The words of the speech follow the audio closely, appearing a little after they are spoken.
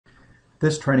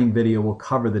This training video will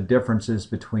cover the differences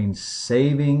between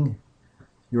saving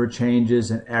your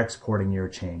changes and exporting your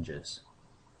changes.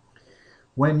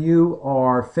 When you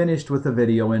are finished with the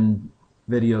video in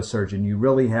Video Surgeon, you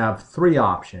really have three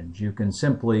options. You can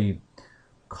simply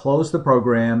close the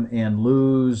program and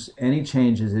lose any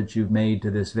changes that you've made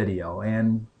to this video,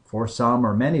 and for some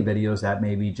or many videos that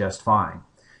may be just fine.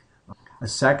 A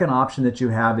second option that you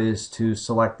have is to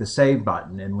select the Save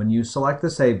button, and when you select the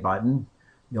Save button,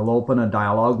 you'll open a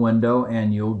dialog window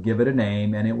and you'll give it a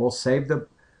name, and it will save the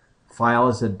file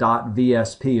as a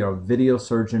 .vsp or Video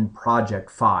Surgeon project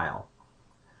file.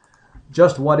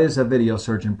 Just what is a Video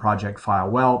Surgeon project file?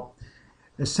 Well,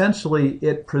 essentially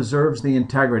it preserves the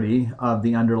integrity of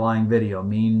the underlying video,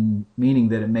 meaning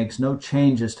that it makes no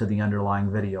changes to the underlying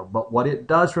video. But what it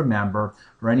does remember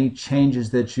are any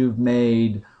changes that you've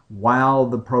made while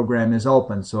the program is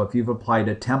open. So if you've applied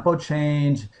a tempo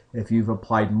change, if you've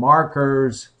applied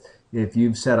markers, if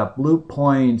you've set up loop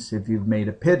points, if you've made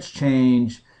a pitch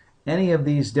change, any of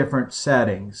these different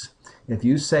settings, if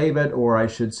you save it, or I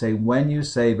should say when you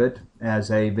save it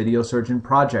as a Video Surgeon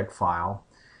project file,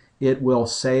 it will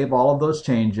save all of those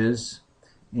changes,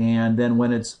 and then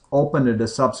when it's opened at a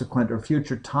subsequent or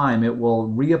future time, it will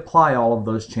reapply all of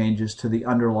those changes to the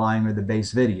underlying or the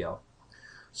base video.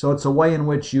 So it's a way in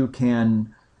which you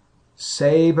can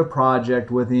save a project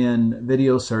within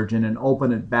Video Surgeon and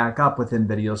open it back up within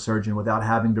Video Surgeon without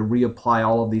having to reapply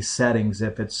all of these settings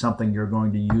if it's something you're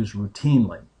going to use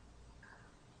routinely.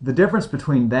 The difference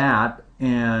between that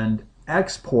and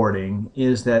exporting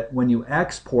is that when you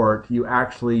export, you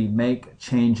actually make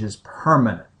changes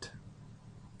permanent.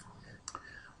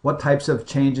 What types of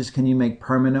changes can you make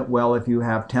permanent? Well, if you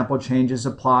have tempo changes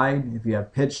applied, if you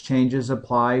have pitch changes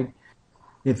applied,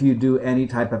 if you do any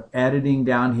type of editing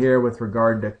down here with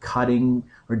regard to cutting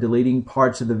or deleting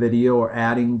parts of the video or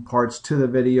adding parts to the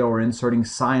video or inserting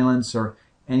silence or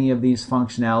any of these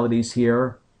functionalities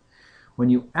here,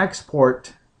 when you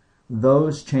export,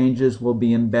 those changes will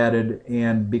be embedded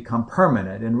and become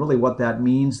permanent. And really what that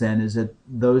means then is that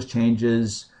those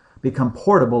changes become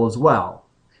portable as well.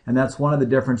 And that's one of the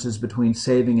differences between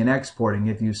saving and exporting.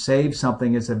 If you save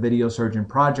something as a Video Surgeon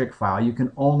project file, you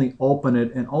can only open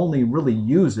it and only really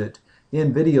use it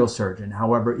in Video Surgeon.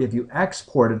 However, if you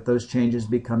export it, those changes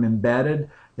become embedded,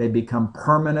 they become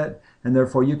permanent, and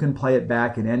therefore you can play it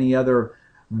back in any other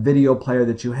video player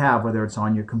that you have, whether it's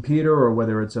on your computer or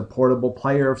whether it's a portable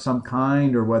player of some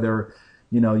kind, or whether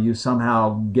you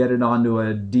somehow get it onto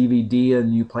a DVD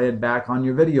and you play it back on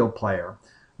your video player,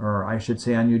 or I should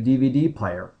say on your DVD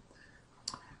player.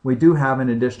 We do have an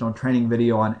additional training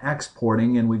video on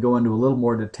exporting, and we go into a little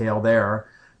more detail there,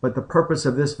 but the purpose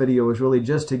of this video is really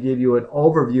just to give you an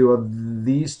overview of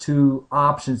these two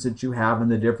options that you have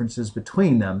and the differences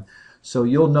between them, so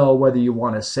you'll know whether you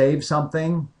want to save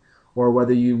something or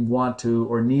whether you want to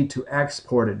or need to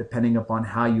export it, depending upon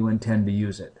how you intend to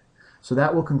use it. So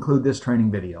that will conclude this training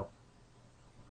video.